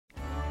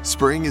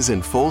Spring is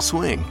in full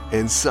swing,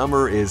 and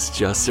summer is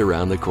just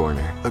around the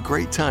corner. A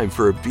great time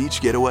for a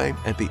beach getaway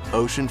at the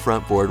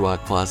Oceanfront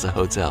Boardwalk Plaza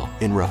Hotel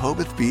in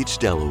Rehoboth Beach,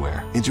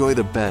 Delaware. Enjoy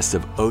the best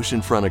of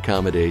oceanfront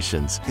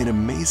accommodations and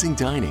amazing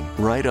dining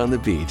right on the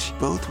beach,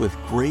 both with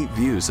great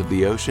views of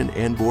the ocean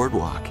and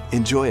boardwalk.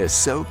 Enjoy a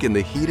soak in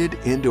the heated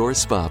indoor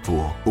spa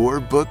pool,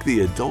 or book the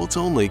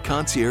adults-only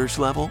concierge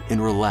level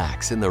and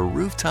relax in the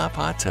rooftop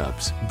hot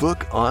tubs.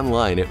 Book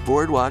online at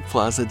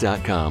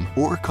boardwalkplaza.com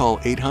or call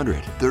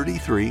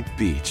 800-33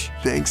 Beach.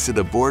 Thanks to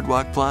the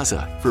Boardwalk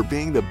Plaza for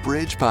being the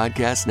Bridge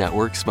Podcast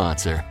Network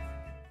sponsor.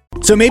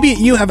 So maybe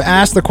you have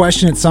asked the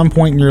question at some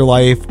point in your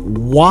life,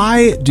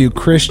 why do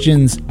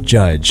Christians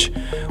judge?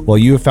 Well,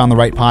 you have found the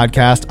right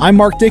podcast. I'm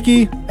Mark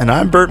Dickey. And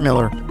I'm Bert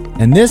Miller.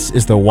 And this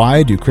is the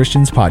Why Do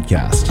Christians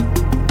podcast.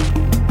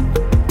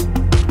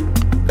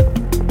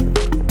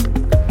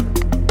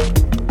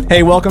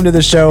 Hey, welcome to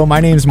the show.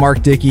 My name's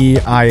Mark Dickey.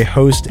 I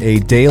host a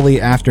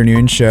daily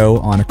afternoon show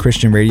on a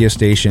Christian radio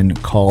station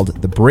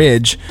called The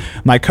Bridge.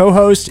 My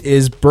co-host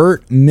is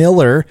Bert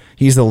Miller.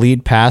 He's the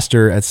lead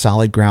pastor at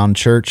Solid Ground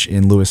Church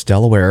in Lewis,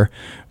 Delaware.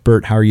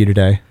 Bert, how are you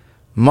today?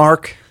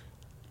 Mark,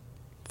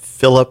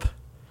 Philip,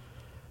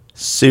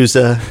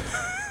 Sousa,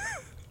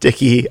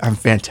 Dickey, I'm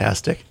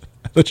fantastic.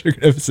 I thought you were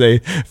going to say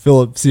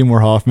Philip Seymour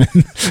Hoffman.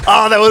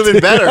 Oh, that would have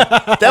been better.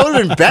 That would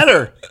have been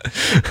better.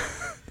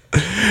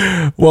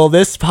 Well,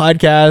 this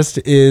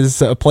podcast is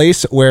a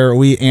place where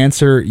we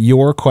answer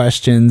your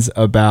questions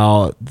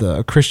about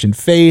the Christian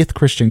faith,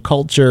 Christian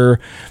culture,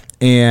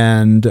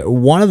 and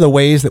one of the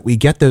ways that we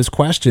get those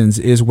questions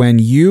is when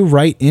you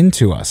write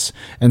into us.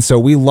 And so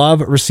we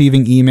love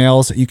receiving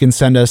emails. You can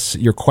send us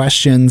your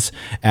questions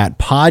at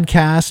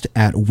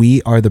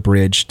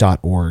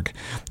podcast@wearethebridge.org.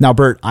 Now,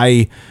 Bert,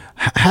 I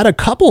had a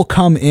couple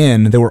come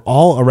in that were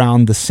all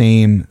around the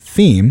same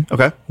theme,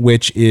 okay,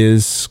 which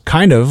is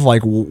kind of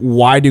like,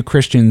 why do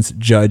Christians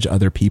judge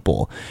other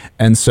people?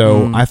 And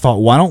so I thought,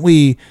 why don't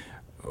we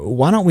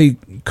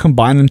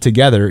combine them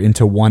together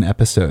into one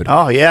episode?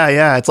 Oh,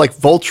 yeah. It's like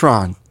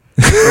Voltron.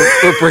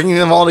 We're bringing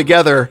them all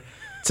together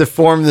to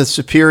form the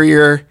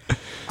superior.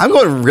 I'm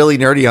going really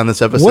nerdy on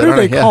this episode. What are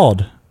they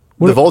called?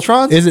 The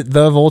Voltrons? Is it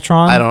the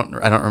Voltron? I don't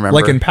remember.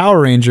 Like in Power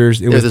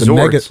Rangers, it was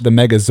the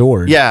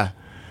Megazord. Yeah.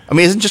 I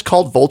mean, isn't it just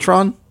called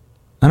Voltron?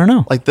 I don't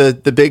know. Like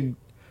the big...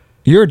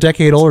 You're a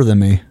decade older than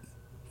me.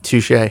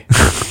 Touche.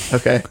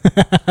 Okay.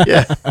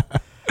 Yeah.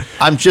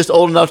 I'm just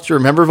old enough to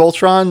remember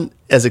Voltron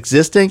as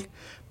existing,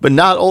 but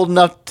not old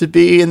enough to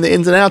be in the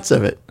ins and outs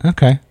of it.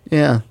 Okay.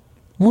 Yeah.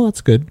 Well, that's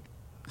good.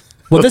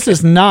 Well, okay. This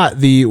is not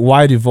the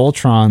Why Do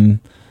Voltron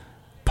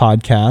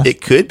podcast.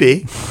 It could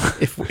be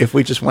if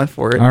we just went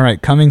for it. All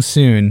right, coming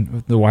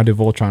soon, the Why Do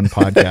Voltron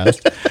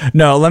podcast.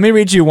 No, let me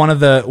read you one of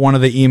the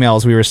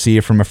emails we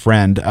received from a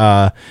friend.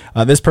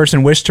 This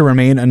person wished to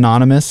remain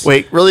anonymous.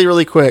 Wait,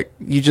 really quick.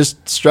 You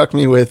just struck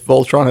me with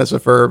Voltron as a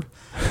verb,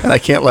 and I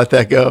can't let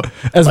that go.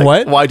 As like,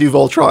 what? Why do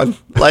Voltron?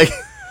 Like,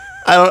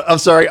 I'm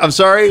sorry. But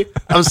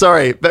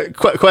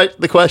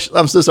the question.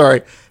 I'm so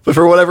sorry, but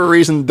for whatever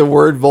reason, the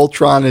word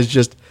Voltron is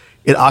just,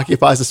 it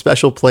occupies a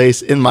special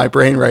place in my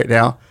brain right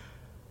now.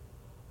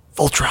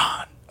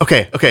 Voltron.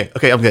 Okay.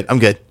 I'm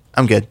good.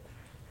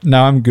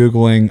 Now I'm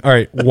Googling. All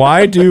right.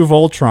 Why do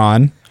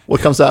Voltron... What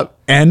comes up?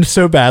 End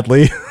so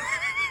badly?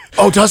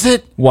 Oh, does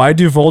it? Why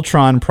do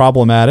Voltron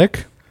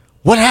problematic?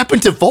 What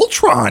happened to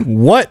Voltron?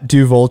 What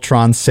do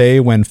Voltron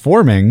say when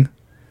forming?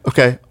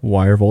 Okay.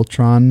 Why are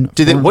Voltron...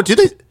 What do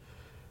they...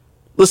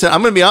 Listen,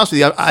 I'm going to be honest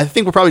with you. I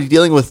think we're probably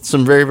dealing with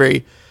some very,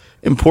 very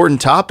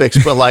important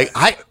topics, but like,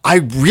 I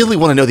really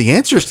want to know the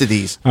answers to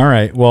these. All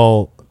right.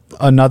 Well...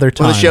 Another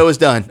time. When the show is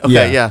done.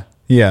 Okay, yeah.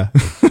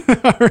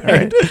 All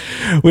right.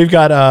 We've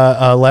got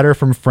a letter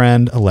from a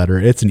friend. A letter.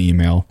 It's an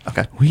email.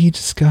 Okay. We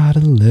just got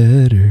a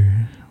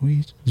letter.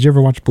 Did you ever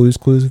watch Blue's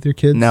Clues with your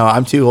kids? No,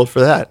 I'm too old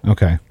for that.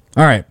 Okay.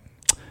 All right.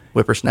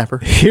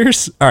 Whippersnapper.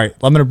 All right.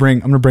 I'm gonna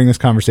bring this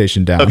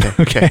conversation down.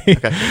 Okay.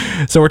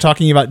 So we're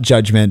talking about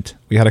judgment.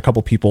 We had a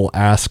couple people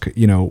ask,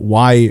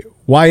 why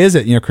is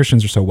it,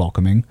 Christians are so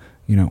welcoming?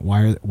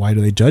 Why do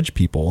they judge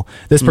people?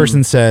 This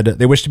person said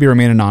they wish to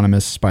remain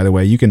anonymous. By the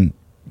way,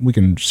 we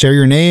can share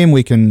your name.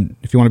 We can,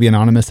 if you want to be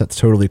anonymous, that's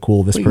totally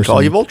cool. This person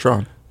call you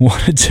Voltron.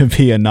 Wanted to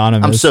be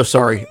anonymous. I'm so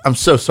sorry,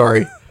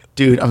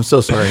 dude. I'm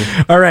so sorry.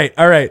 All right.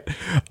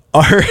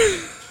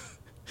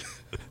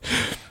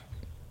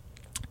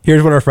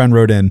 Here's what our friend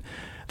wrote in.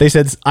 They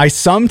said, I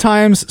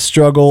sometimes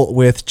struggle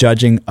with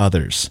judging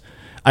others.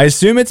 I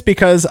assume it's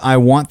because I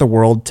want the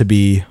world to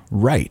be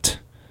right,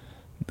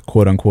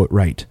 quote unquote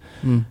right.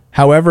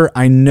 However,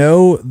 I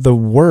know the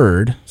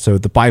word, so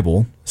the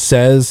Bible,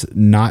 says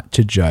not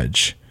to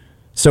judge.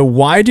 So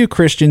why do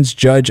Christians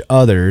judge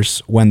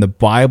others when the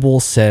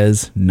Bible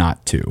says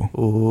not to?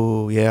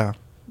 Oh, yeah.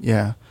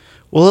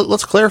 Well,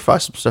 let's clarify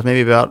some stuff maybe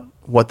about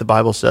what the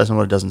Bible says and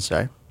what it doesn't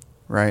say,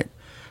 right?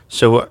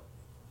 So,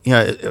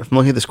 if I'm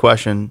looking at this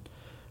question,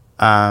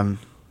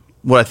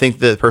 what I think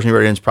the person who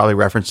wrote it in is probably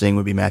referencing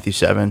would be Matthew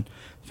 7,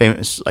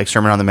 famous like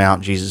Sermon on the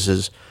Mount. Jesus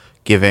is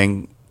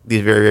giving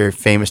these very, very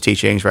famous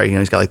teachings, right?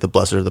 He's got like the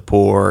blessed are the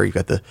poor. You've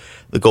got the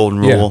golden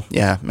rule.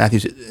 Yeah. Matthew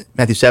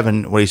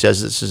 7, what he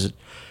says, this is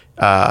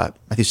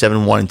Matthew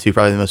 7, 1 and 2,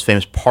 probably the most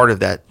famous part of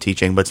that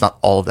teaching, but it's not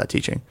all of that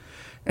teaching.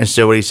 And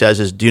so what he says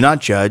is, do not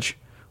judge,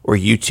 or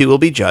you too will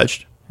be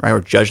judged, right? Or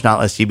judge not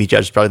lest you be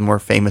judged is probably the more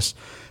famous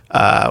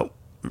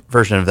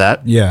version of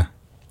that. Yeah.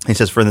 He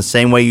says, for in the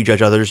same way you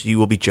judge others, you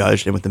will be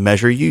judged, and with the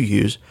measure you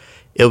use,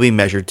 it'll be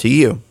measured to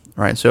you,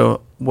 right?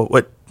 So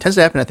what tends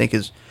to happen, I think,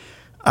 is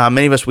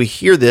many of us, we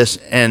hear this,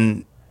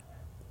 and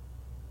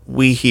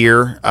we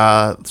hear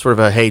sort of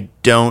a, hey,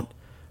 don't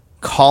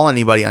call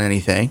anybody on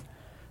anything.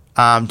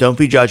 Don't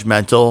be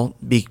judgmental,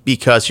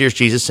 because here's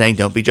Jesus saying,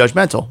 don't be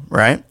judgmental,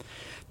 right?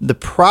 The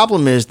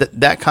problem is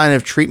that kind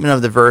of treatment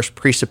of the verse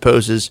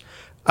presupposes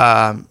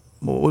what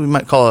we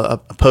might call a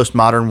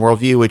postmodern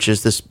worldview, which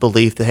is this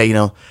belief that, hey,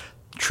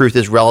 truth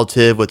is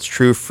relative. What's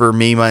true for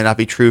me might not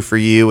be true for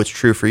you. What's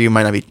true for you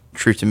might not be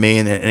true to me,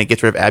 and it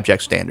gets rid of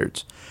abject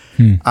standards.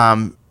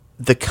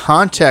 The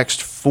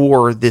context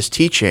for this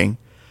teaching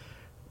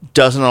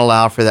doesn't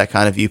allow for that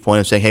kind of viewpoint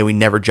of saying, hey, we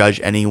never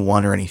judge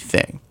anyone or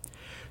anything.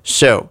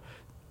 So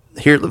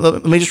here,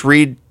 let me just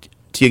read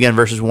to you again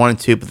verses 1 and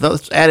 2, but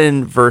let's add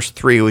in verse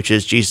 3, which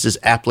is Jesus'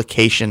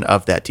 application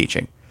of that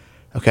teaching.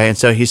 Okay, and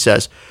so he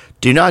says,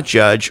 do not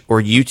judge,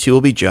 or you too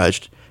will be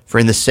judged. For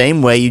in the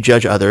same way you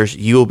judge others,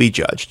 you will be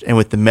judged. And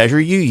with the measure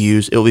you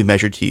use, it will be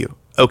measured to you.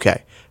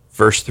 Okay,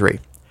 verse 3.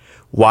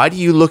 Why do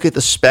you look at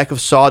the speck of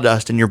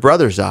sawdust in your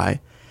brother's eye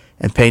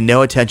and pay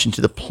no attention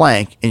to the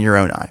plank in your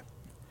own eye?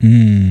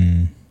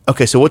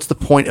 Okay, so what's the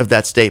point of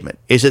that statement?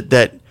 Is it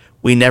that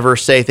we never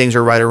say things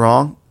are right or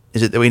wrong?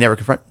 Is it that we never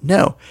confront?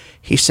 No.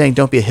 He's saying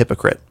don't be a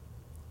hypocrite.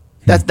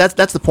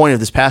 That's the point of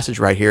this passage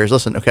right here is,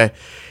 listen, okay,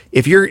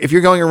 if you're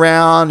going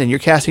around and you're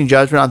casting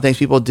judgment on things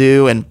people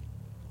do, and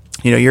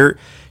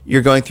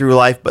you're going through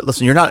life, but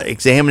listen, you're not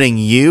examining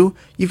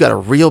you've got a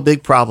real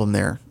big problem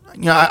there.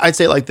 I'd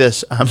say it like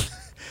this.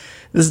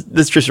 This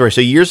is a true story.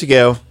 So years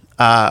ago,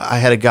 I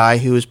had a guy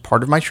who was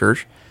part of my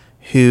church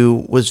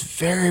who was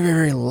very,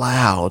 very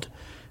loud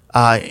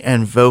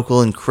and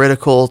vocal and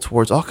critical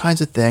towards all kinds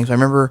of things. I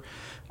remember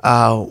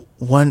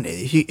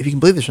if you can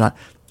believe this or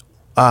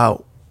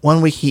not,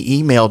 one week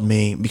he emailed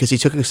me because he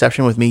took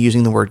exception with me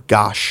using the word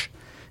gosh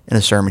in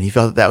a sermon. He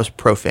felt that was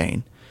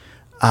profane.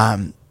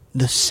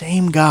 The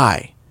same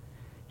guy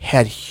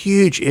had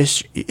huge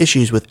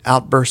issues with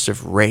outbursts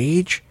of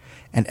rage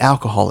and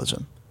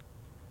alcoholism.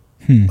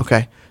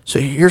 Okay, so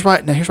here's why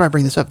I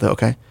bring this up, though.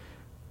 Okay,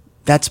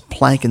 that's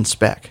plank and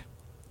speck,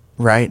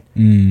 right?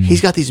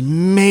 He's got these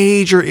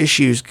major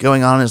issues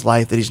going on in his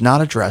life that he's not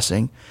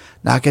addressing,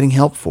 not getting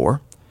help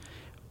for,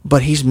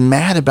 but he's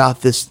mad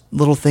about this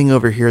little thing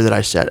over here that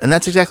I said, and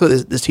that's exactly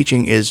what this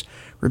teaching is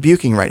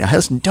rebuking right now. Hey,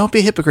 listen, don't be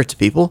a hypocrite to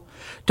people.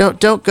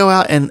 Don't go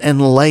out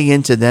and lay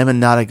into them and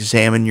not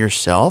examine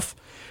yourself.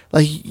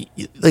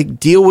 Like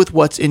deal with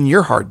what's in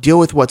your heart. Deal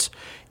with what's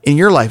in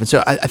your life. And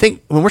so I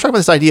think when we're talking about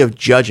this idea of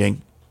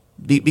judging,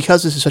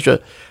 because this is such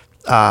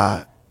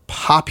a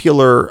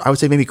popular, I would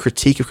say maybe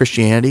critique of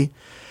Christianity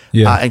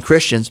and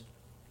Christians,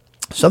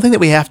 something that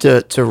we have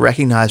to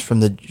recognize from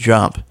the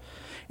jump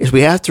is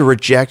we have to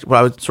reject what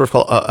I would sort of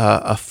call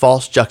a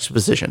false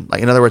juxtaposition.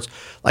 Like, in other words,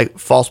 like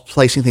false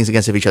placing things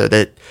against each other.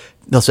 That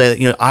they'll say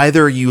that,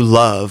 either you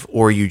love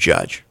or you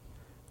judge,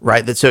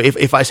 right? That so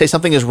if I say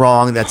something is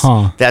wrong, that's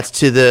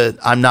to the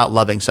I'm not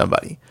loving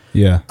somebody.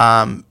 Yeah.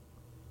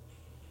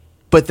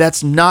 But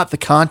that's not the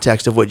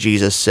context of what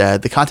Jesus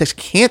said. The context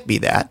can't be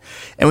that.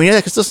 And we know that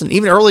because, listen,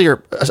 even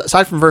earlier,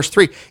 aside from verse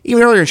 3,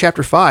 even earlier in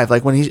chapter 5,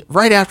 like when he's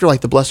right after like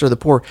the blessed are the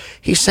poor,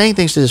 he's saying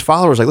things to his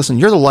followers like, listen,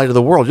 you're the light of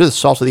the world. You're the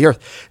salt of the earth.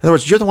 In other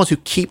words, you're the ones who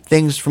keep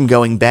things from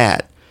going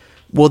bad.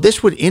 Well,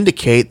 this would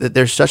indicate that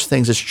there's such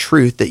things as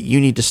truth that you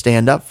need to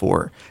stand up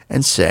for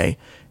and say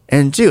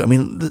and do. I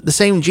mean, the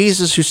same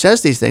Jesus who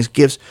says these things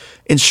gives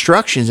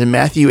instructions in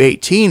Matthew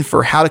 18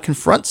 for how to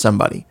confront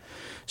somebody.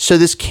 So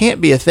this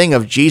can't be a thing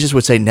of Jesus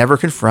would say never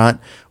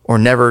confront or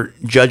never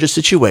judge a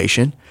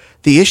situation.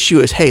 The issue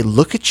is, hey,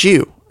 look at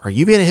you. Are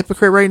you being a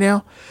hypocrite right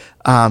now?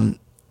 And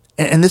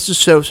this is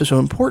so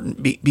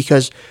important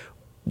because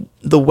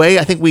the way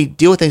I think we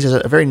deal with things as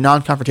a very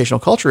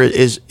non-confrontational culture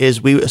is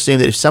we assume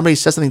that if somebody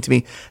says something to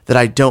me that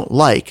I don't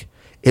like,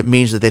 it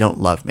means that they don't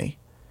love me.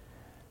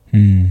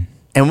 And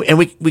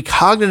we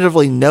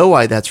cognitively know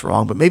why that's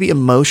wrong, but maybe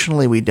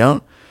emotionally we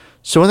don't.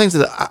 So one of the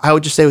things that I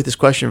would just say with this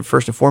question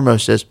first and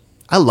foremost is,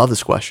 I love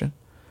this question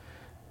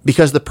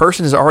because the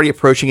person is already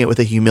approaching it with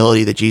a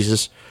humility that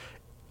Jesus,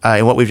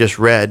 in what we've just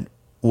read,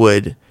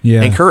 would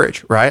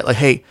encourage, right? Like,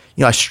 hey,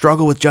 I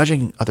struggle with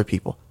judging other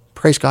people.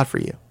 Praise God for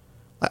you.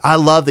 I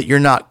love that you're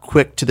not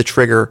quick to the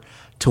trigger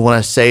to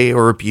want to say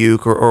or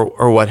rebuke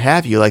or what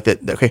have you. Like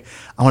that. Okay,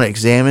 I want to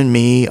examine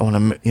me. I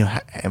want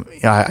to,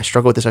 I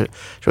struggle with this. I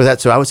struggle with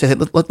that. So I would say, hey,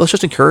 let's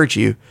just encourage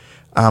you,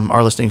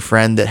 our listening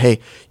friend, that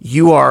hey,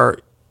 you are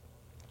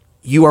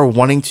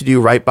wanting to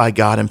do right by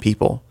God and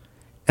people.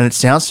 And it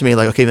sounds to me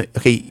like,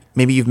 okay,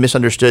 maybe you've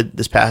misunderstood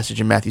this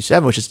passage in Matthew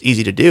 7, which is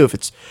easy to do if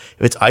it's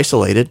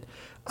isolated.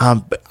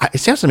 But it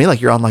sounds to me like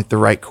you're on like the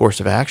right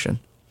course of action.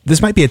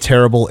 this might be a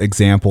terrible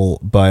example,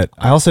 but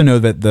I also know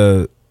that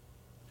the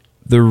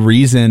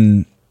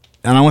reason,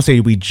 and I don't want to say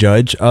we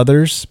judge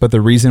others, but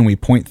the reason we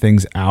point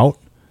things out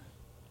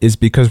is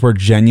because we're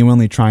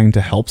genuinely trying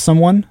to help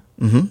someone.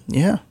 Mm-hmm.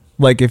 Yeah.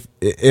 Like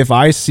if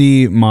I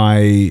see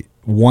my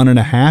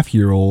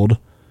 1.5-year-old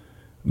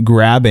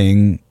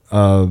grabbing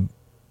a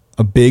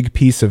big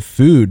piece of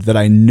food that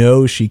I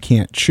know she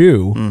can't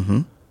chew,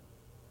 mm-hmm.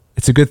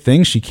 it's a good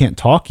thing she can't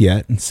talk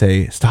yet and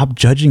say, "Stop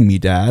judging me,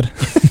 Dad."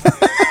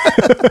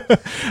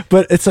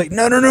 But it's like,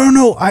 no.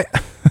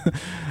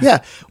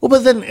 Yeah. Well,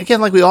 but then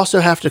again, like we also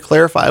have to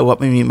clarify what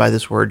we mean by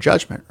this word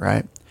judgment,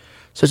 right?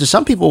 So to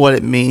some people, what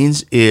it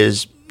means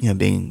is,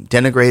 being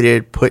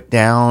denigrated, put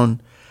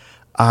down.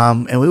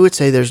 And we would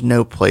say there's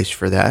no place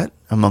for that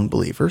among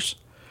believers.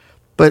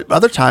 But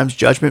other times,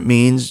 judgment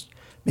means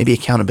maybe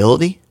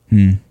accountability.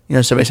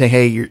 Somebody saying,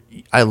 "Hey,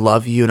 I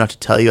love you enough to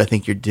tell you I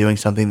think you're doing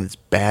something that's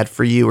bad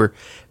for you or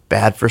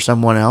bad for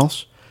someone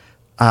else."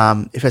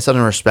 If it's done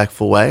in a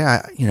respectful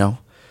way,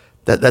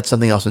 that's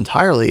something else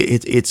entirely.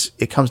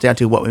 It comes down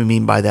to what we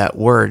mean by that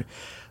word.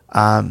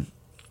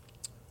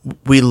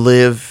 We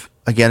live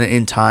again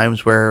in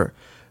times where,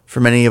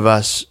 for many of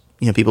us,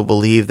 people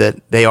believe that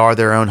they are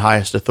their own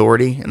highest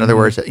authority. In other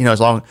words, as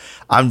long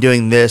I'm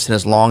doing this and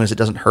as long as it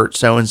doesn't hurt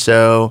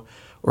so-and-so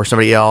or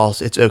somebody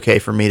else, it's okay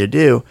for me to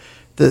do.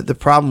 The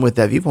problem with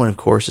that viewpoint, of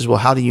course, is, well,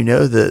 how do you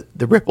know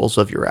the ripples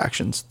of your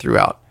actions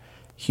throughout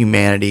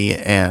humanity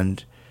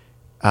and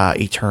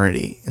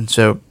eternity? And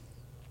so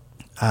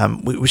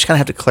we just kind of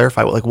have to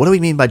clarify, what do we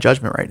mean by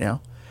judgment right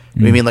now?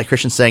 Do we mean like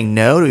Christians saying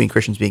no? Do we mean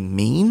Christians being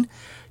mean?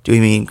 Do we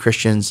mean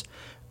Christians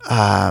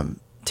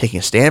taking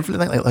a stand for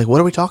anything? Like what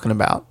are we talking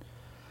about?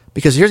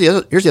 Because here's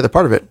the other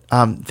part of it.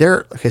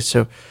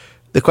 So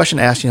the question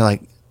asked, I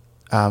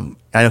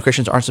know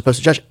Christians aren't supposed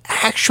to judge.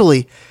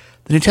 Actually,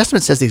 the New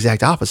Testament says the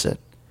exact opposite.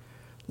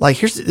 Like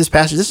here's this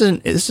passage. This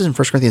is in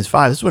 1 Corinthians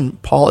 5. This is when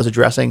Paul is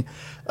addressing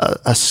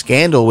a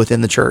scandal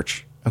within the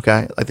church.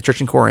 Okay, like the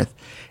church in Corinth,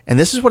 and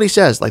this is what he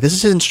says. Like this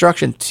is his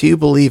instruction to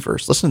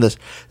believers. Listen to this.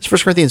 It's 1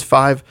 Corinthians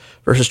 5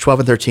 verses 12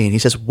 and 13. He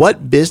says,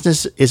 "What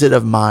business is it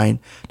of mine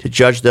to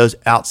judge those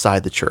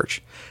outside the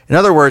church?" In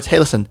other words, hey,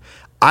 listen.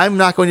 I'm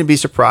not going to be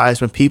surprised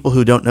when people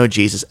who don't know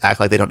Jesus act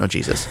like they don't know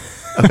Jesus.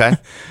 Okay,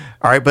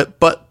 all right,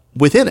 but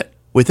within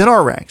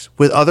our ranks,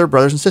 with other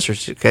brothers and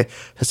sisters. Okay,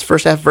 that's the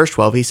first half of verse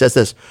 12. He says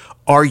this: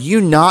 "Are you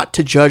not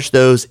to judge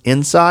those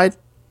inside?"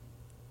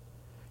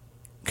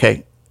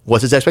 Okay.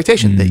 What's his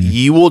expectation? That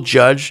you will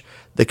judge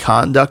the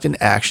conduct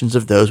and actions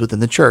of those within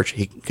the church.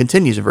 He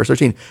continues in verse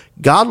 13.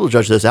 God will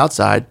judge those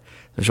outside.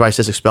 That's why he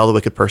says, "Expel the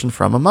wicked person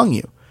from among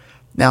you."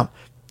 Now,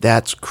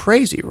 that's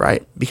crazy,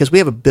 right? Because we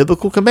have a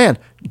biblical command,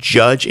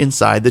 judge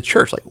inside the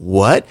church. Like,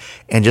 what?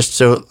 And just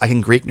so I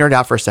can Greek nerd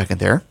out for a second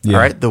there. Yeah.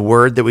 All right. The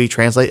word that we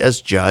translate as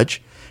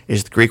judge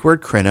is the Greek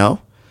word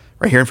krino,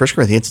 right here in 1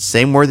 Corinthians. It's the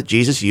same word that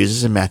Jesus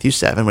uses in Matthew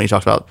 7 when he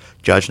talks about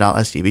judge not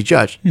lest ye be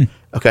judged.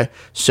 Okay.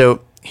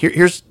 So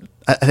here's,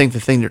 I think the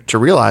thing to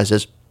realize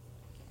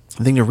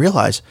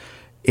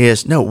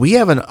is no, we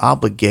have an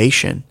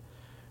obligation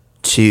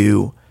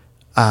to,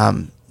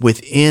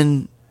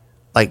 within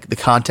like the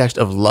context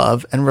of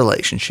love and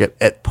relationship,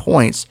 at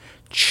points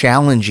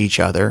challenge each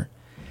other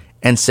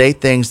and say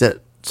things that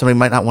somebody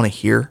might not want to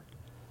hear.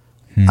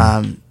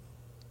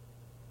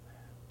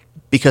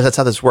 Because that's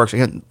how this works.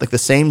 Again, like the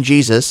same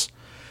Jesus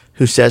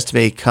who says to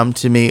me, "Come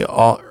to me,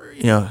 all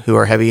who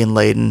are heavy and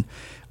laden,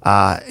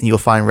 and you'll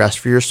find rest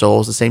for your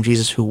souls." The same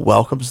Jesus who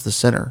welcomes the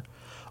sinner,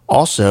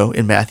 also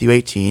in Matthew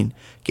 18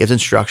 gives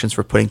instructions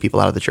for putting people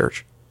out of the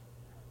church.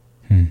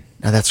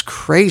 Now that's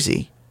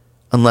crazy,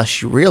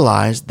 unless you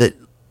realize that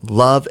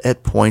love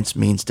at points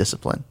means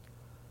discipline.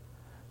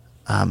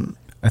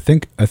 I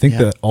think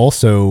that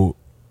also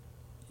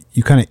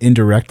you kind of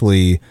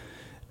indirectly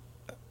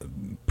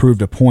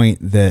proved a point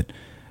that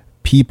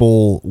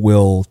people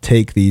will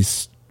take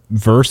these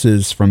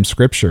verses from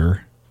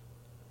Scripture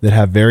that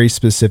have very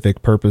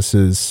specific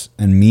purposes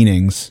and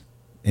meanings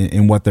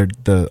in what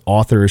the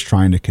author is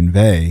trying to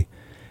convey,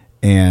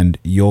 and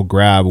you'll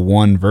grab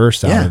one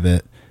verse out of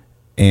it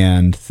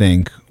and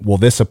think, well,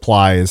 this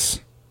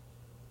applies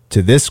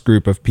to this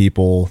group of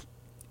people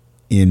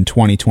in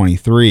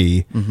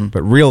 2023,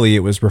 but really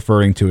it was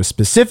referring to a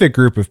specific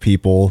group of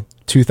people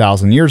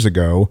 2,000 years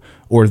ago,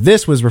 or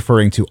this was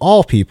referring to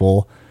all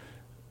people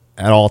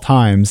at all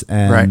times.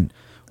 And right.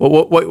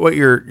 Well, what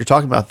you're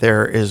talking about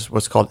there is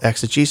what's called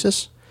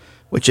exegesis,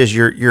 which is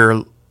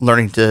you're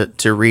learning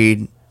to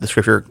read the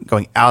Scripture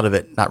going out of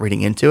it, not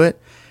reading into it.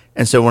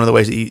 And so one of the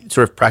ways that you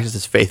sort of practice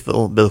this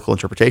faithful biblical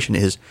interpretation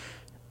is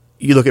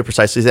you look at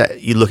precisely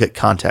that. You look at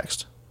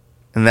context,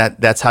 and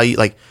that's how you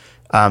like.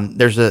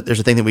 There's a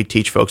thing that we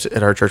teach folks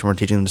at our church when we're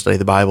teaching them to study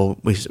the Bible.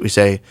 We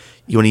say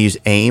you want to use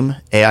AIM.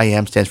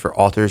 AIM stands for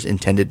author's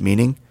intended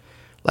meaning.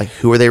 Like,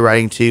 who are they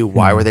writing to?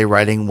 Why were they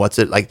writing? What's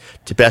it like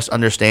to best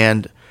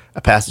understand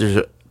a passage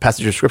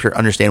of Scripture?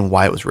 Understand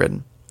why it was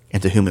written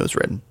and to whom it was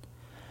written.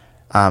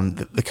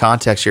 The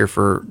context here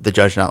for the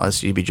judge not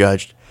lest ye be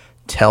judged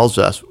tells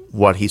us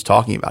what he's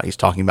talking about. He's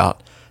talking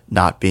about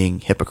not being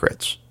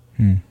hypocrites.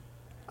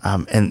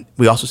 And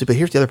we also see, but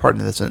here's the other part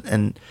of this,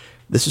 and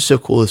this is so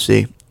cool to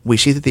see. We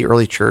see that the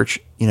early church,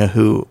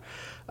 who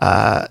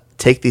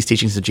take these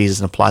teachings of Jesus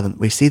and apply them,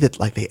 we see that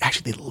like they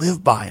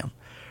live by them,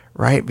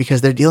 right?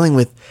 Because they're dealing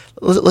with,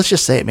 let's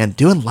just say it, man,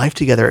 doing life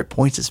together at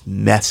points is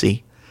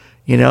messy.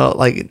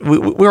 Like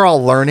we're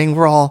all learning.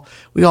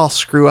 We all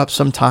screw up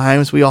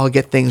sometimes. We all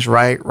get things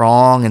right,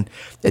 wrong, and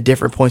at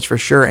different points for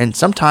sure. And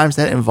sometimes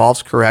that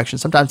involves correction.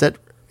 Sometimes that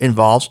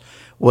involves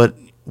what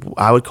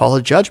I would call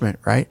a judgment,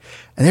 right?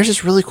 And there's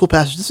this really cool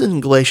passage. This is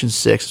in Galatians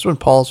 6. This is when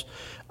Paul's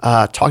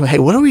talking about, hey,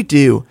 what do we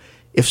do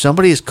if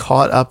somebody is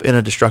caught up in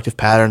a destructive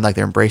pattern, like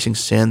they're embracing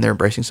sin, they're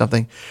embracing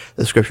something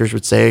the scriptures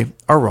would say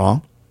are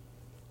wrong?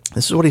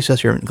 This is what he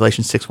says here in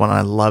Galatians 6:1, and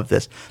I love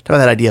this. Talk about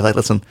that idea of like,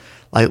 listen,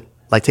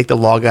 like take the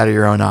log out of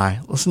your own eye.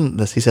 Listen to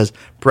this. He says,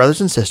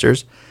 brothers and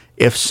sisters,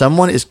 if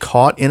someone is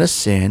caught in a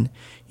sin,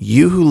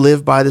 you who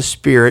live by the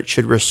Spirit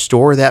should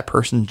restore that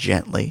person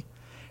gently.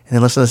 And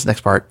then listen to this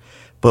next part.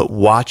 But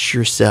watch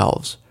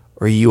yourselves,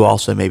 or you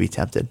also may be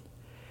tempted.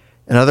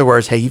 In other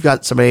words, hey, you've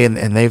got somebody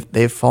and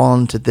they've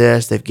fallen to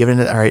this, they've given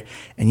it, all right,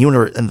 and you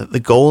want to, and the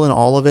goal in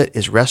all of it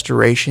is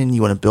restoration.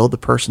 You want to build the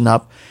person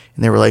up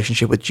in their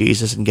relationship with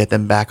Jesus and get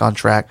them back on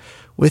track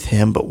with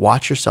Him. But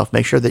watch yourself.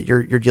 Make sure that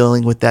you're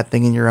dealing with that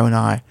thing in your own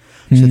eye,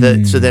 so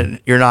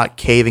that you're not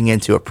caving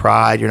into a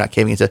pride. You're not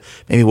caving into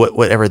maybe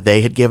whatever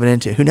they had given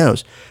into. Who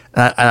knows?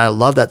 And I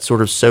love that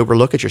sort of sober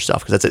look at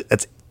yourself, because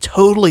that's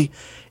totally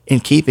in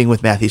keeping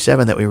with Matthew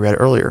 7 that we read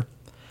earlier.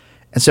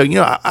 And so,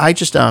 I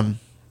just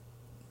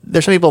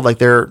there's some people like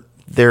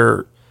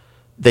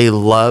they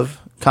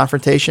love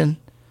confrontation.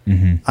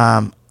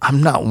 Mm-hmm.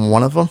 I'm not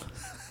one of them.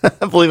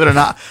 Believe it or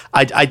not,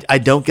 I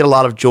don't get a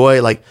lot of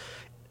joy. Like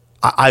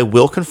I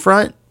will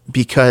confront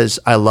because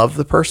I love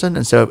the person,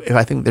 and so if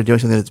I think they're doing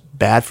something that's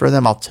bad for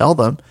them, I'll tell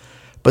them.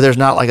 But there's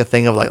not like a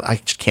thing of like I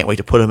just can't wait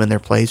to put them in their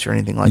place or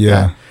anything like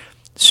that.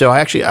 So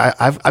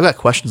I've got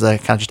questions that I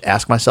kind of just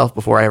ask myself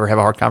before I ever have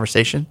a hard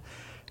conversation.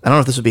 I don't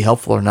know if this would be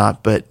helpful or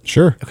not, but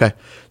sure. Okay.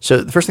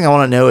 So the first thing I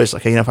want to know is,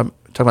 if I'm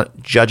talking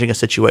about judging a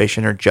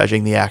situation or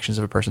judging the actions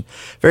of a person,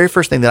 very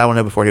first thing that I want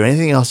to know before I do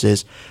anything else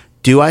is,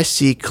 do I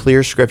see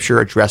clear scripture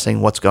addressing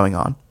what's going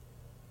on?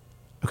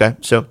 Okay.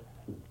 So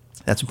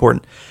that's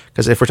important,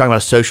 because if we're talking about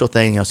a social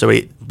thing,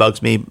 somebody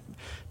bugs me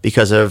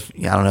because of,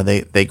 I don't know,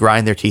 they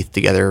grind their teeth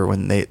together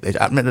when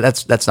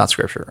that's not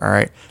scripture. All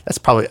right. That's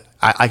probably,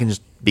 I can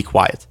just be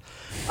quiet.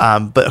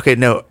 But okay,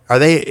 no, are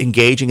they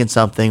engaging in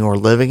something or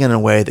living in a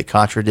way that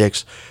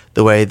contradicts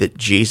the way that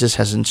Jesus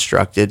has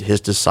instructed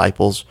His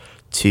disciples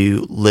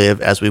to live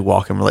as we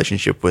walk in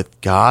relationship with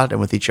God and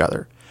with each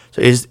other?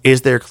 So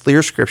is there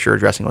clear scripture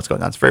addressing what's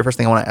going on? It's the very first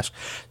thing I want to ask.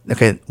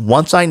 Okay,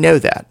 once I know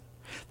that,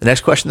 the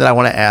next question that I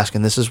want to ask,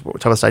 and this is, we're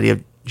talking about this idea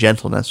of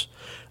gentleness,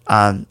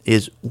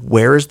 is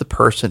where is the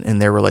person in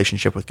their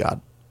relationship with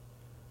God?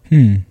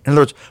 In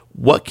other words,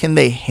 what can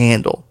they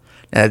handle?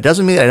 Now, it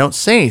doesn't mean that I don't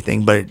say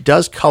anything, but it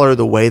does color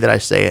the way that I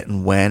say it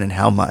and when and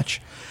how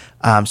much.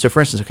 So, for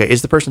instance, okay,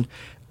 is the person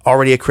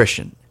already a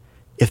Christian?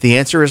 If the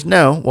answer is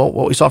no, well,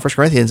 what we saw in 1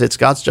 Corinthians, it's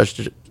God's job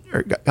to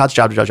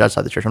judge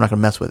outside the church. I'm not going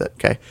to mess with it,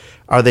 okay?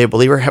 Are they a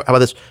believer? How about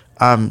this?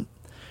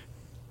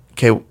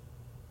 Okay,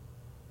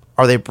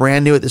 are they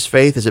brand new at this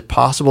faith? Is it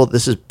possible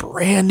this is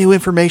brand new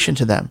information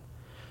to them?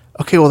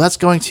 Okay, well, that's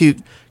going to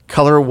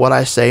color what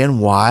I say and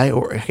why.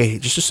 Or, okay,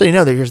 just so you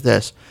know, here's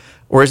this.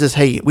 Or is this,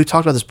 hey, we've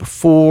talked about this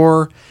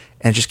before,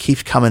 and it just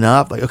keeps coming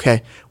up. Like,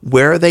 okay,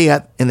 where are they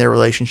at in their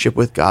relationship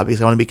with God?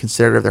 Because I want to be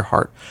considerate of their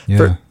heart.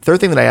 Yeah. Third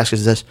thing that I ask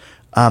is this: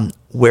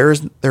 where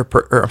is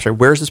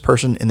this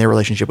person in their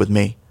relationship with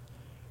me?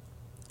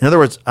 In other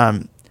words,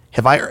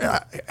 have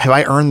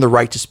I earned the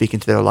right to speak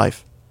into their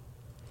life?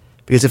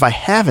 Because if I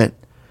haven't,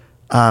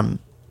 I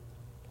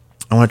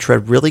want to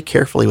tread really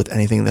carefully with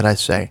anything that I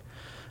say.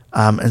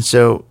 And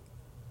so,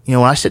 when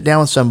I sit down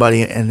with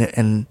somebody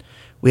and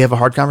we have a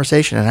hard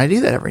conversation, and I do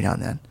that every now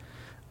and then,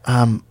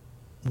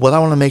 what I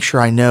want to make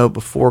sure I know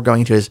before going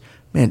into it is,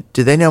 man,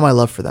 do they know my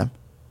love for them?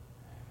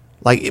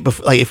 Like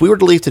if we were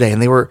to leave today and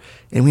we were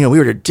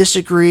to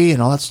disagree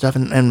and all that stuff,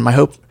 and my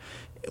hope,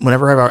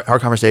 whenever I have our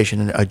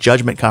conversation, a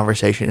judgment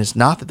conversation, is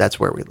not that that's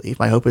where we leave.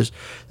 My hope is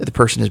that the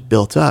person is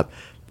built up.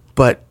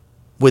 But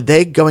would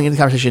they, going into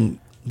the conversation,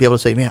 be able to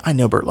say, man, I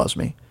know Bert loves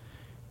me,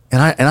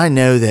 and I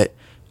know that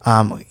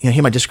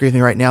he might disagree with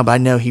me right now, but I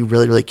know he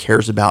really, really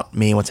cares about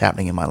me and what's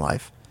happening in my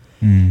life.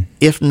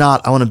 If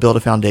not, I want to build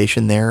a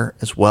foundation there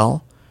as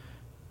well,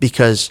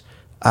 because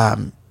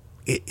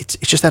it's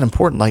just that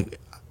important. Like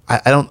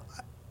I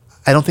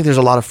don't think there's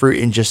a lot of fruit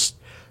in just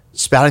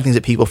spouting things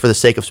at people for the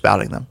sake of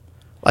spouting them.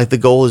 Like the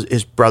goal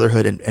is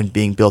brotherhood and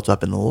being built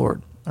up in the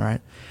Lord. All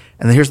right.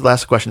 And then here's the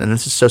last question, and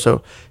this is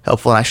so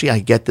helpful. And actually, I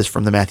get this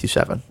from the Matthew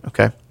 7.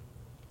 Okay.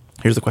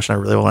 Here's the question I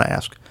really want to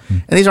ask,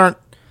 and these aren't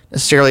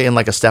necessarily in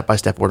like a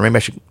step-by-step order. Maybe I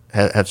should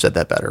have said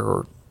that better,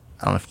 or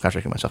I don't know if I'm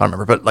contradicting myself. I don't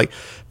remember,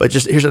 but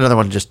just here's another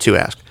one just to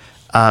ask.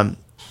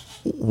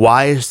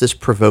 Why is this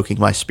provoking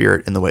my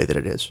spirit in the way that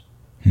it is?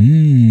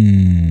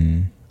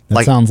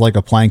 That sounds like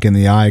a plank in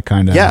the eye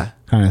kind of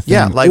thing.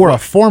 Yeah, or a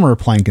former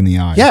plank in the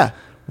eye. Yeah.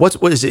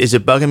 what is it? Is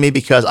it bugging me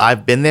because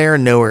I've been there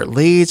and know where it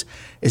leads?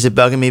 Is it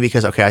bugging me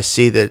because, okay, I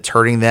see that it's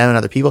hurting them and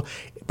other people?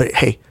 But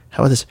hey,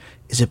 how about this?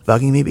 Is it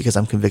bugging me because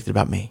I'm convicted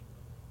about me?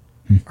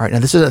 All right. Now,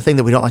 this is a thing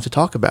that we don't like to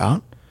talk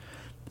about,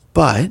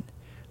 but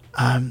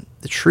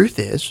the truth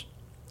is,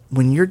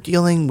 when you're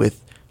dealing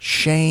with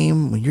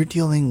shame, when you're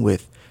dealing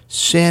with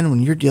sin,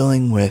 when you're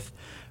dealing with,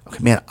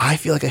 okay, man, I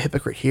feel like a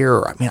hypocrite here,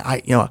 or man,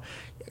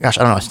 gosh,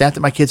 I don't know, I snapped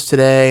at my kids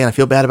today and I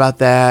feel bad about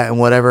that and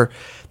whatever.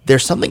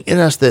 There's something in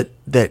us that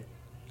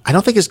I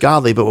don't think is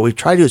godly, but what we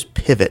try to do is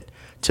pivot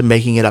to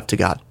making it up to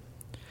God.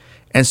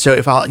 And so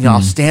if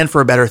I'll stand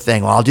for a better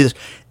thing, well, I'll do this.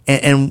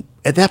 And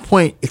at that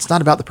point, it's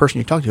not about the person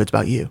you're talking to, it's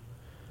about you.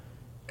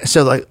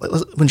 So like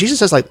when Jesus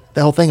says like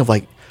the whole thing of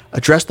like,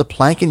 address the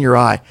plank in your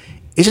eye,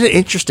 isn't it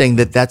interesting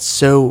that that's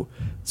so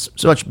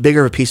much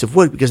bigger of a piece of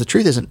wood? Because the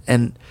truth isn't,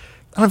 and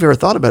I don't know if you ever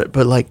thought about it,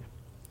 but like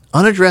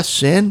unaddressed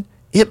sin,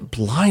 it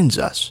blinds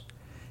us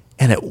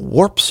and it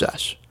warps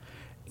us.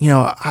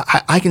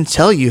 I can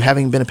tell you,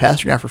 having been a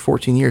pastor now for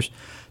 14 years,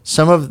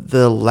 some of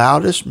the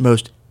loudest,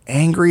 most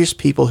angriest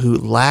people who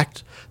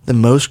lacked the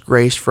most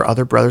grace for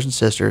other brothers and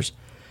sisters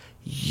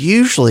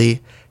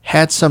usually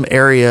had some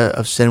area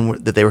of sin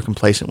that they were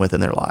complacent with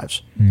in their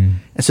lives. And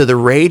so the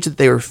rage that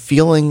they were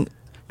feeling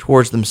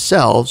towards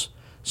themselves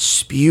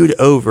spewed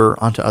over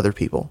onto other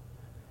people.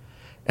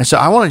 And so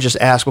I want to just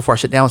ask before I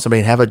sit down with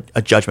somebody and have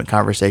a judgment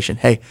conversation,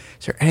 hey,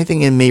 is there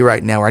anything in me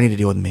right now where I need to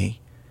deal with me?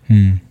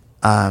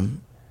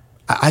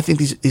 I think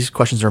these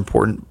questions are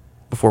important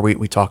before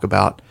we talk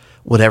about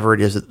whatever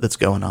it is that's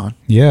going on.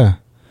 Yeah.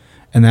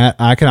 And that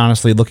I can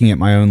honestly, looking at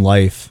my own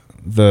life,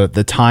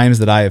 the times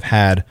that I have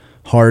had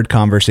hard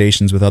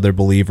conversations with other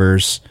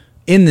believers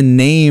in the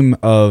name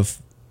of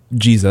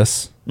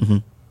Jesus,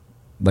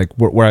 like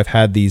where I've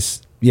had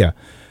these, a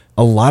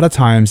lot of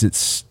times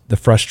it's the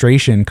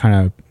frustration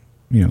kind of,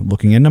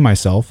 looking into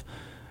myself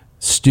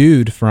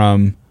stewed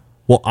from,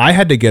 well, I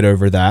had to get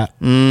over that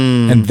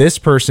and this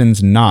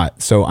person's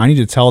not. So I need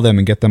to tell them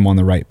and get them on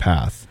the right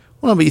path.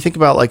 Well, but you think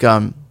about like, I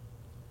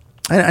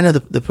know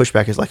the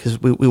pushback is like,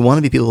 because we want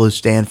to be people who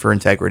stand for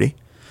integrity.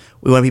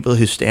 We want people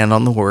who stand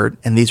on the word,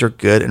 and these are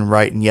good and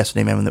right and yes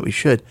and amen that we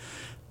should.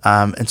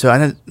 And so I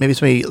know maybe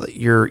somebody,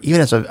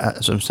 even as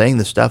I'm saying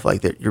this stuff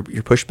like that, your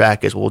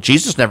pushback is, well,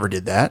 Jesus never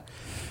did that.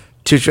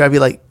 To try to be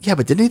like, yeah,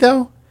 but didn't he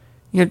though?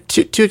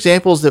 Two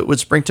examples that would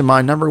spring to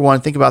mind. Number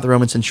one, think about the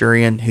Roman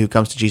centurion who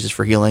comes to Jesus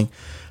for healing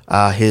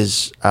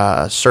his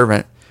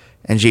servant,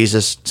 and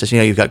Jesus says,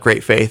 you've got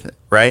great faith,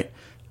 right?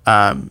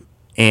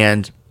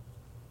 And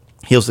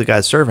heals the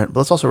guy's servant.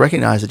 But let's also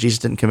recognize that Jesus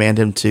didn't command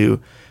him to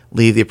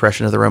leave the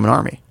oppression of the Roman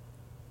army.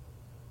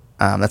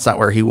 That's not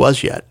where he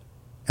was yet.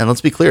 And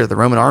let's be clear, the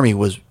Roman army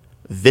was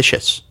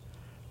vicious.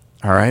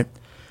 All right.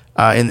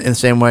 In the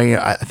same way,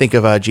 I think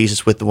of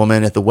Jesus with the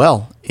woman at the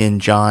well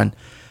in John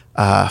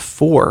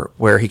 4,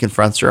 where he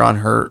confronts her on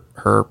her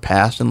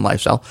past and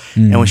lifestyle.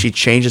 And when she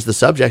changes the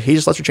subject, he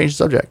just lets her change the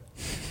subject.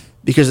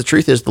 Because the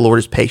truth is, the Lord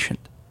is patient.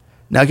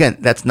 Now, again,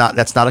 that's not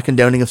a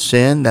condoning of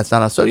sin. That's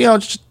not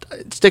just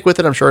stick with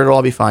it. I'm sure it'll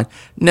all be fine.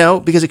 No,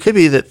 because it could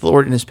be that the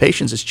Lord in his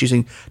patience is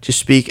choosing to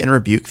speak and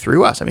rebuke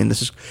through us. I mean,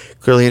 this is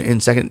clearly in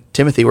 2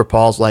 Timothy where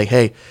Paul's like,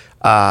 hey,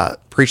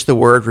 preach the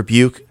word,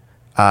 rebuke,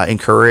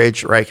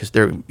 encourage, right? Because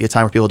there'll be a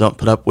time where people don't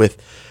put up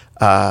with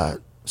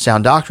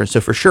sound doctrine. So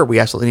for sure, we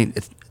absolutely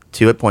need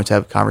to, at points,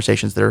 have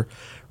conversations that are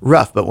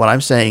rough. But what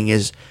I'm saying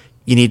is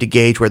you need to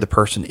gauge where the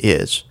person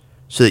is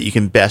so that you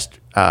can best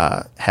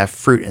have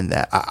fruit in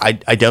that.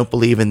 I don't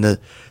believe in the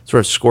sort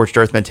of scorched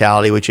earth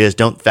mentality, which is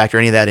don't factor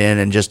any of that in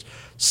and just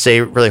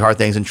say really hard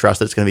things and trust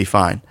that it's going to be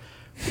fine.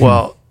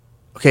 Well,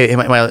 okay,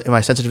 am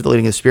I sensitive to the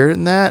leading of the Spirit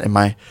in that? Am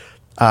I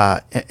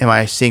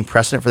seeing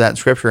precedent for that in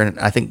Scripture? And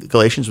I think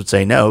Galatians would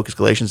say no, because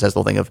Galatians has the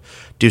whole thing of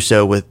do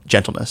so with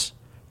gentleness.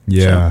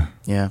 Yeah. So,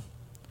 yeah.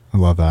 I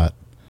love that.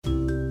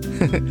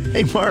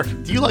 Hey, Mark,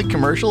 do you like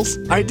commercials?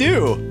 I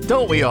do.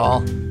 Don't we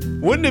all?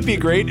 Wouldn't it be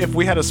great if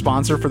we had a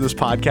sponsor for this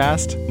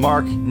podcast?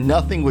 Mark,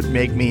 nothing would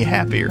make me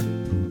happier.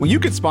 Well, you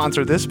could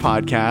sponsor this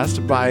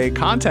podcast by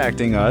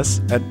contacting us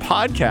at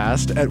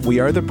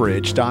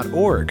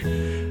podcast@wearethebridge.org.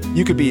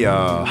 You could be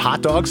a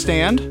hot dog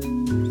stand,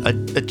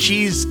 a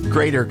cheese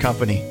grater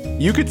company,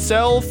 you could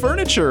sell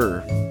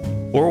furniture,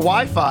 or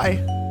Wi-Fi.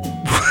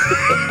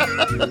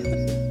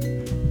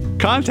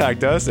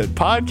 Contact us at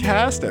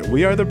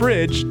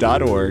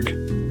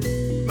podcast@wearethebridge.org.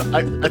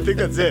 I think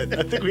that's it.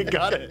 I think we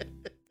got it.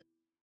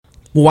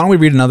 Well, why don't we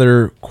read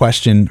another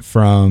question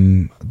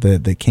from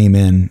that came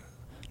in,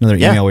 another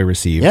email we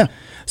received. Yeah.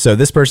 So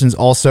this person's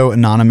also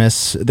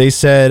anonymous. They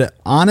said,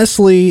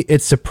 honestly,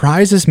 it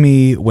surprises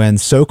me when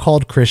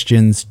so-called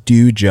Christians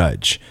do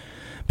judge,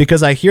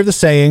 because I hear the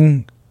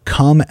saying,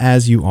 come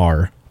as you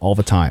are, all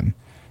the time.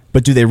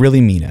 But do they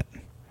really mean it?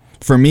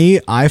 For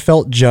me, I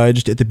felt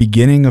judged at the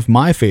beginning of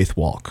my faith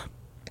walk.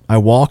 I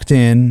walked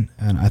in,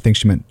 and I think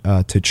she meant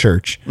to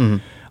church. Mm-hmm.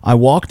 I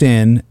walked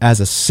in as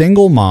a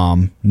single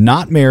mom,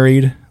 not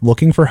married,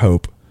 looking for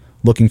hope,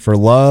 looking for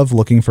love,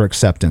 looking for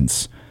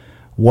acceptance.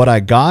 What I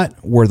got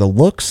were the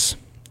looks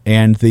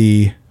and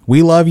the,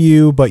 we love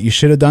you, but you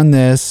should have done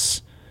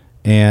this.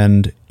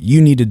 and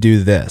you need to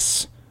do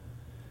this.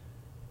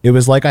 It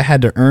was like I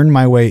had to earn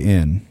my way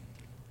in.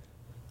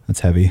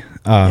 That's heavy.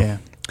 Yeah.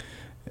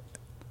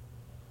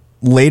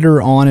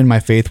 Later on in my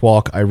faith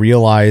walk, I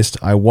realized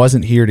I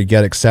wasn't here to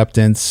get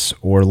acceptance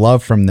or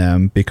love from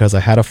them because I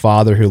had a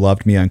father who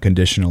loved me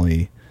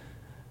unconditionally.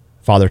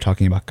 Father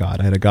talking about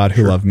God. I had a God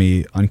who loved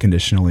me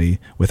unconditionally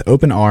with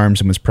open arms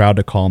and was proud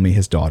to call me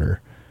his daughter.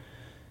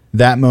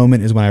 That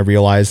moment is when I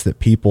realized that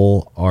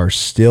people are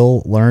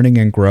still learning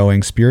and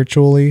growing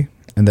spiritually,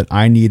 and that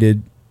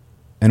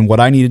what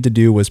I needed to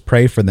do was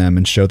pray for them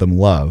and show them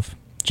love,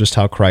 just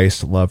how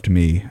Christ loved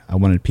me. I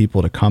wanted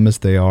people to come as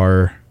they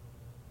are.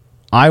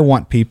 I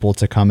want people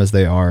to come as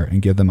they are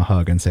and give them a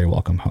hug and say,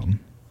 welcome home.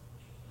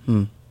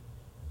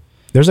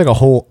 There's like a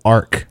whole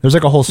arc. There's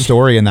like a whole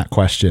story in that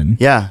question.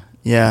 Yeah.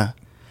 Yeah.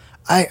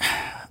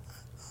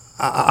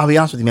 I'll be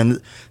honest with you,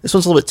 man. This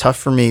one's a little bit tough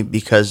for me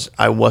because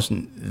I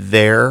wasn't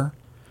there.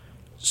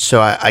 So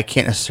I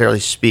can't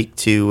necessarily speak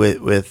to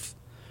with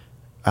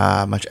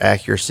much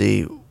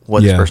accuracy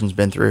what this person's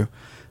been through.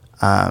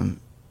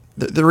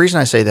 The reason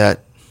I say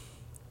that,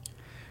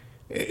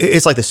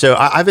 it's like this. So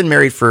I've been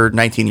married for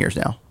 19 years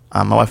now.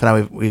 My wife and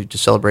I, we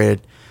just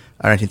celebrated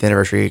our 19th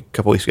anniversary a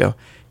couple weeks ago.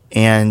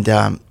 And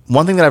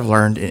one thing that I've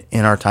learned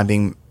in our time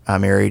being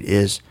married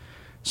is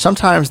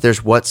sometimes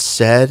there's what's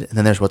said and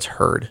then there's what's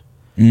heard.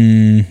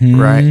 Mm-hmm.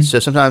 Right? So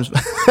sometimes,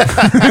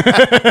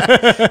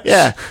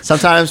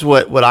 sometimes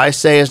what I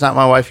say is not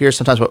what my wife hears.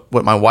 Sometimes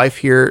what my wife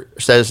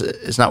says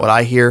is not what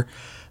I hear.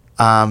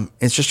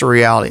 It's just a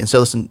reality. And so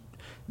listen,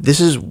 this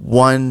is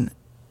one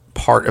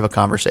part of a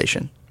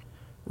conversation.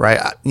 Right,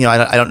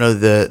 I don't know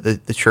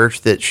the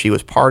church that she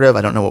was part of.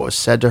 I don't know what was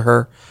said to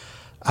her.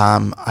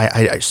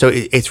 So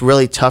it's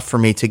really tough for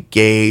me to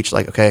gauge.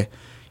 Like, okay,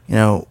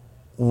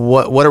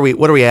 what are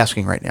we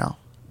asking right now?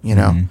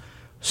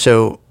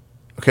 So,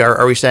 okay,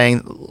 are we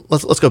saying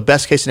let's go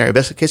best case scenario?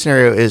 Best case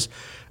scenario is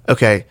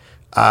okay.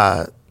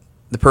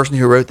 The person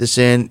who wrote this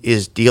in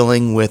is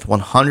dealing with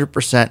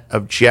 100%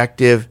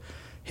 objective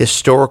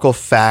historical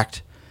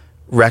fact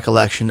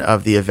recollection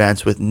of the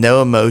events with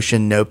no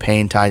emotion, no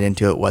pain tied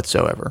into it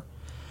whatsoever.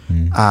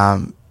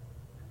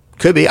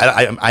 Could be.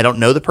 I don't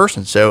know the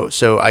person,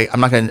 so I'm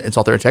not going to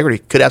insult their integrity.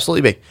 Could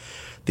absolutely be.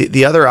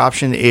 The other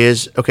option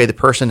is, okay, the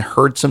person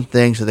heard some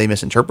things that they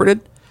misinterpreted,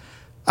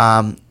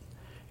 and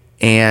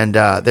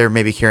they're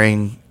maybe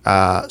carrying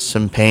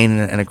some pain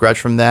and a grudge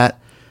from that.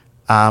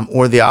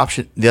 Or the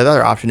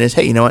other option is,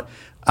 hey, you know what?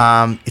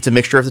 It's a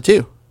mixture of the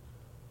two.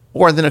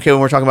 Or then, okay, when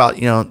we're talking about,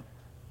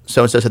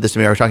 so and so said this to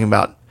me, are we talking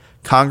about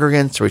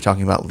congregants? Are we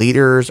talking about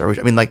leaders?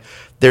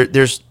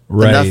 There's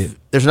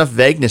enough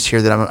vagueness here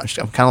that I'm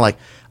kind of like,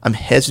 I'm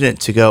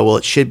hesitant to go, well,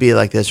 it should be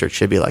like this or it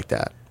should be like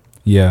that.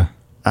 Yeah.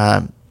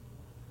 I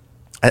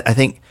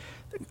think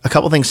a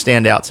couple things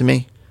stand out to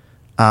me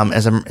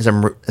as I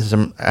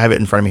have it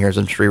in front of me here as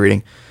I'm just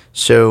rereading.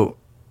 So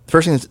the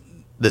first thing is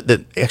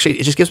that actually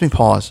it just gives me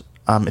pause.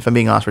 If I'm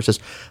being honest, where it says,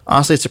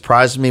 honestly, it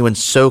surprises me when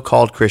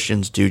so-called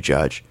Christians do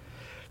judge.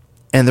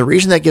 And the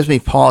reason that gives me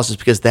pause is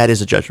because that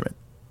is a judgment.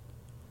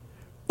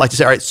 Like to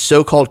say, all right,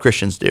 so-called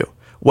Christians do.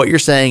 What you're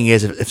saying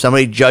is if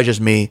somebody judges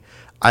me,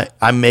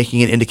 I'm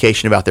making an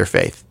indication about their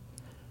faith.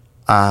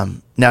 Now,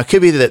 it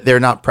could be that they're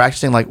not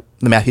practicing like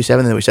the Matthew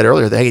 7 that we said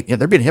earlier.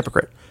 They're being a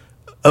hypocrite.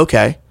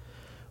 Okay.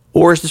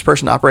 Or is this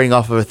person operating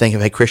off of a thing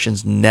of, hey,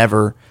 Christians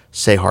never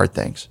say hard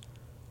things?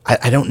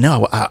 I don't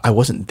know. I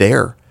wasn't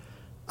there.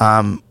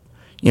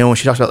 When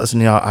she talks about,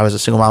 listen, I was a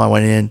single mom. I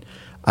went in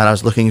and I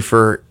was looking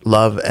for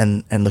love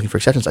and looking for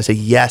acceptance. I say,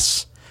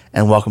 yes,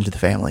 and welcome to the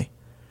family.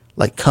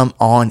 Like, come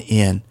on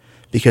in,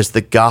 because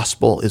the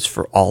gospel is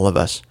for all of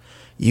us.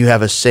 You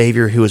have a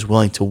Savior who is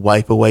willing to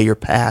wipe away your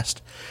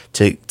past,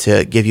 to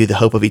give you the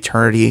hope of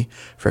eternity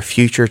for a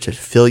future, to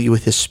fill you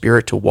with his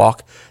Spirit, to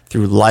walk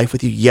through life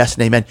with you. Yes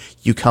and amen.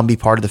 You come be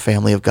part of the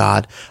family of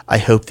God. I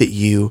hope that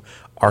you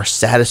are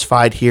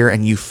satisfied here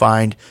and you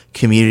find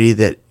community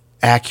that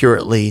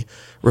accurately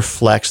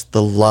reflects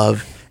the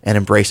love and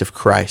embrace of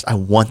Christ. I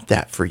want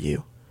that for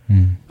you.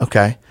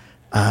 Okay?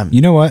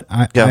 You know what?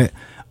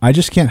 I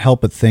just can't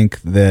help but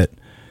think that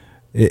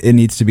it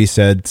needs to be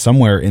said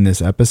somewhere in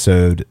this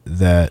episode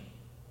that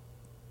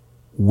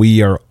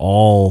we are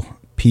all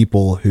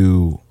people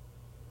who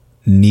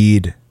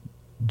need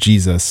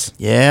Jesus.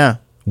 Yeah.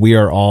 We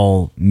are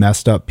all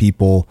messed up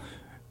people.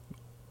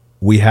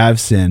 We have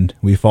sinned.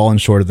 We've fallen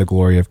short of the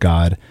glory of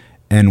God.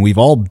 And we've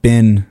all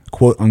been,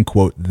 quote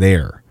unquote,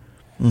 there.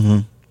 Mm-hmm.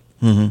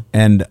 Mm-hmm.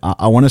 And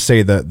I want to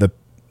say that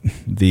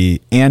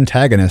the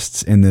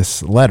antagonists in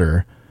this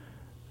letter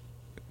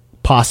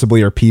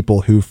possibly are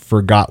people who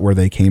forgot where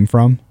they came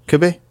from.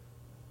 Could be.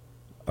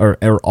 Or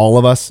all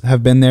of us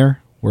have been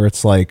there, where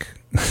it's like...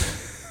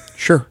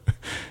 Sure.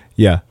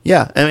 Yeah.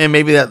 Yeah, and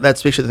maybe that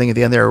speaks to the thing at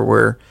the end there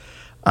where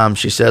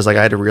she says, like,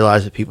 I had to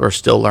realize that people are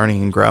still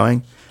learning and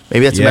growing.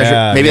 Maybe that's a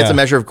measure. Maybe that's a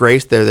measure of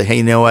grace there. That, hey,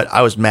 you know what?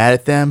 I was mad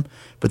at them,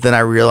 but then I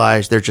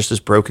realized they're just as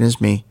broken as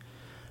me.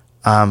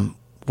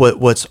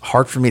 What's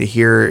hard for me to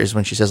hear is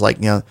when she says, like,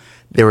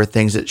 there were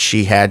things that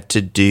she had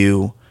to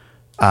do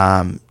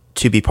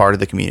to be part of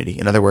the community.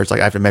 In other words, like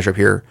I have to measure up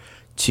here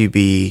to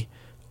be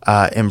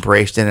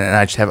embraced in it, and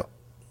I just have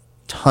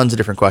tons of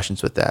different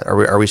questions with that.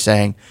 Are we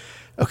saying,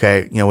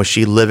 okay, was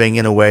she living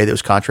in a way that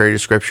was contrary to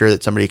Scripture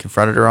that somebody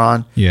confronted her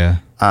on? Yeah.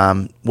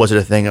 Was it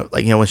a thing of,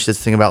 like, when she says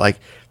the thing about, like,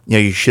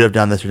 you should have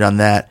done this or done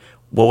that?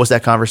 What was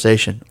that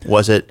conversation?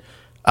 Was it,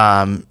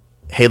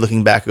 hey,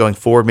 looking back, going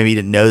forward, maybe you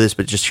didn't know this,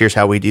 but just here's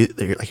how we do,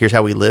 like, here's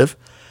how we live?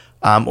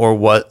 Or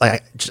what?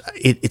 Like,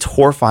 it's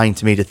horrifying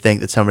to me to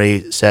think that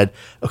somebody said,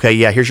 okay,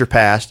 yeah, here's your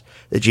past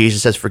that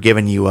Jesus has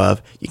forgiven you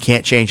of. You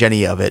can't change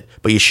any of it,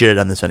 but you should have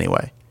done this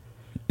anyway.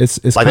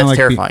 It's like, kind of that's like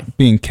terrifying.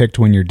 Being kicked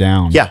when you're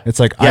down. Yeah.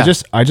 It's like, Yeah.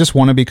 I just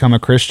want to become a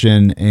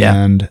Christian,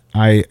 and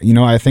I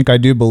think I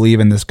do believe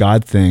in this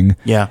God thing.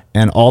 Yeah.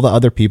 And all the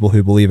other people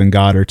who believe in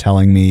God are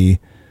telling me,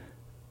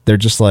 they're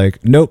just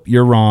like, nope,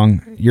 you're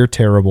wrong. You're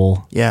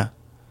terrible. Yeah.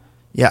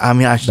 Yeah. I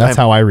mean, That's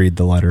how I read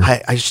the letter.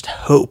 I just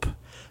hope.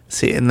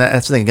 See, and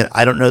that's the thing. Again,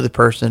 I don't know the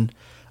person.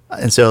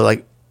 And so,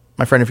 like,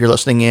 my friend, if you're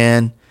listening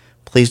in,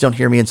 please don't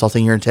hear me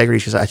insulting your integrity,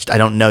 because I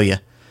don't know you.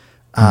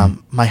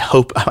 My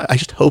hope, I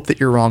just hope that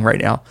you're wrong right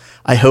now.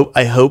 I hope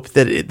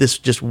that this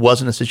just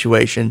wasn't a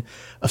situation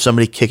of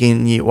somebody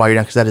kicking you while you're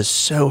down, because that is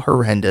so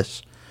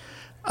horrendous.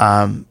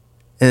 And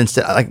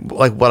instead,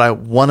 like what I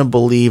want to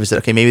believe is that,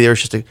 okay, maybe there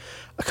was just a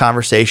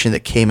conversation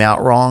that came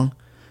out wrong,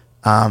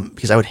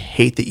 because I would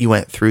hate that you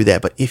went through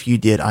that. But if you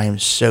did, I am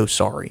so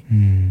sorry.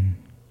 And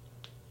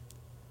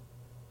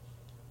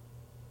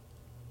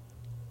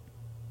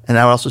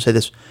I would also say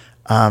this,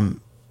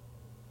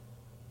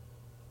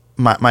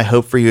 my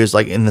hope for you is,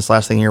 like, in this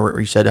last thing here where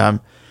you said,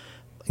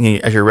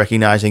 as you're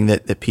recognizing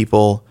that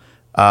people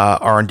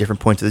are on different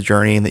points of the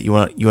journey, and that you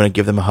want to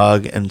give them a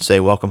hug and say,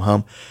 welcome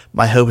home.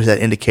 My hope is that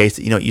indicates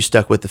that, you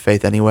stuck with the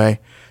faith anyway,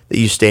 that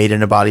you stayed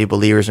in a body of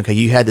believers. Okay,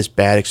 you had this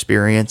bad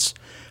experience,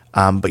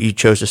 but you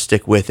chose to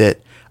stick with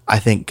it. I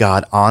think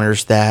God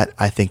honors that.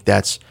 I think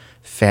that's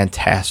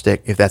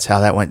fantastic if that's how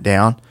that went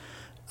down.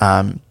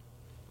 I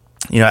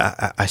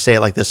say it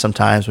like this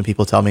sometimes when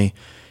people tell me,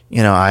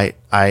 I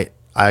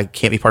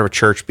can't be part of a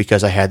church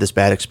because I had this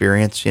bad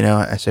experience.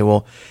 I say,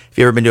 well, have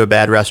you ever been to a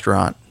bad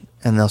restaurant?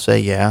 And they'll say,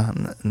 yeah.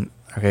 And,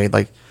 okay,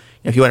 like,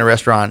 if you went to a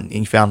restaurant and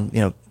you found, I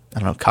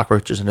don't know,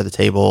 cockroaches under the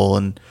table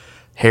and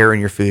hair in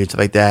your food, stuff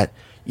like that,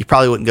 you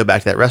probably wouldn't go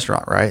back to that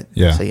restaurant, right?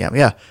 Yeah. Say,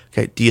 yeah.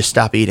 Okay, do you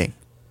stop eating?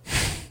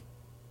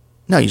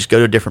 No, you just go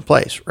to a different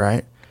place,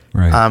 right?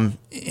 Right.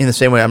 In the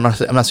same way, I'm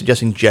not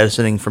suggesting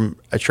jettisoning from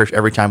a church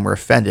every time we're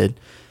offended,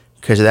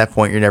 because at that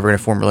point you're never going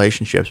to form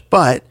relationships.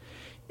 But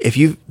if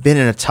you've been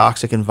in a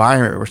toxic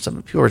environment where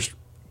some people are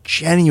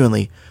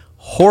genuinely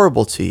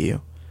horrible to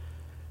you,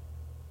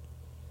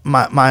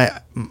 my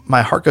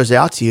heart goes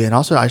out to you. And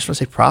also, I just want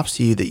to say props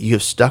to you that you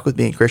have stuck with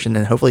being a Christian,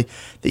 and hopefully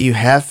that you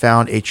have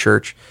found a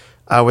church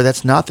where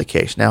that's not the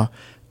case. Now,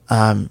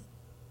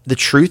 the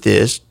truth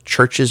is,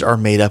 churches are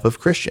made up of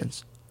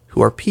Christians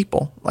who are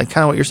people, like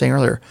kind of what you're saying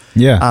earlier.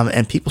 Yeah.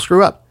 And people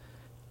screw up.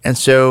 And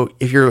so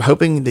if you're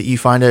hoping that you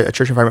find a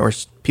church environment where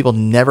people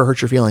never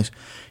hurt your feelings,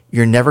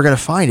 you're never going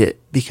to find it,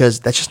 because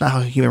that's just not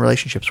how human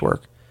relationships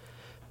work.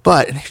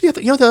 But, and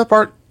the other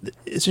part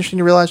it's interesting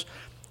to realize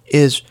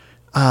is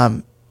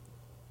my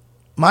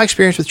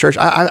experience with church,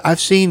 I've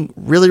seen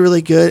really,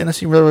 really good, and I've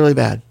seen really, really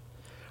bad.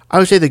 I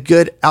would say the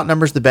good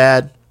outnumbers the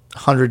bad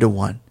 100 to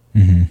 1.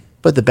 Mm-hmm.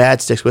 But the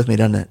bad sticks with me,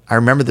 doesn't it? I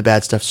remember the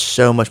bad stuff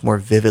so much more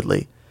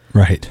vividly.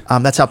 Right.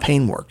 That's how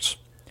pain works.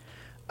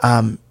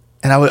 And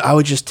I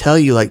would just tell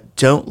you, like,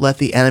 don't let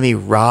the enemy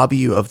rob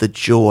you of the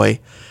joy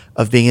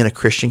of being in a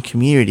Christian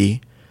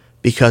community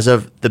because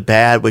of the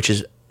bad, which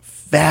is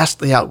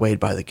vastly outweighed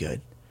by the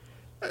good.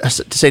 To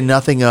say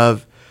nothing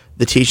of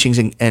the teachings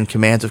and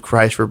commands of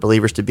Christ for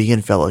believers to be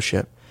in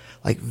fellowship.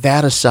 Like,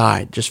 that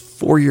aside, just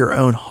for your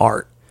own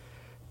heart,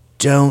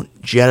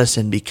 don't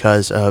jettison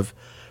because of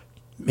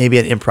maybe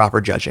an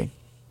improper judging.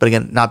 But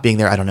again, not being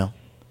there, I don't know.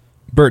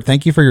 Bert,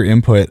 thank you for your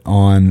input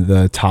on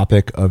the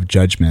topic of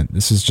judgment.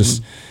 This is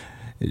just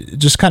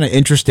kind of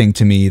interesting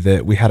to me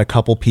that we had a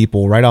couple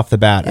people right off the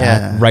bat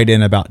write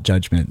in about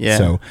judgment. Yeah.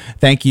 So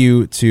thank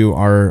you to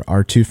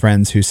our two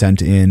friends who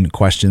sent in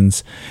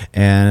questions,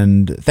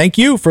 and thank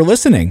you for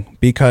listening,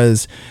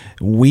 because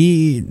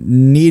we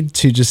need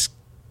to just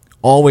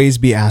always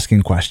be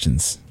asking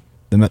questions.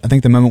 I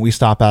think the moment we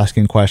stop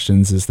asking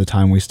questions is the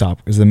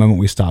moment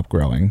we stop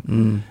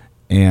growing.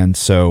 And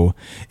so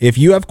if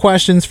you have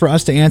questions for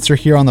us to answer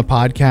here on the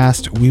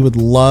podcast, we would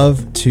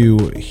love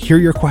to hear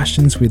your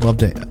questions. We'd love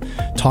to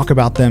talk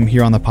about them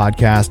here on the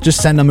podcast.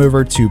 Just send them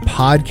over to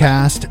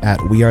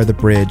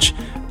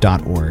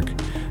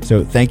podcast@wearethebridge.org.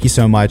 So thank you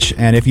so much.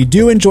 And if you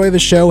do enjoy the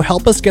show,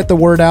 help us get the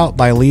word out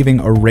by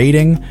leaving a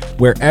rating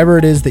wherever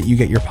it is that you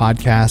get your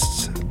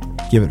podcasts.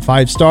 Give it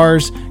 5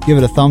 stars, give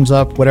it a thumbs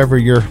up, whatever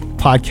your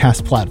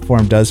podcast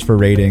platform does for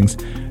ratings.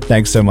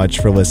 Thanks so much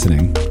for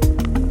listening.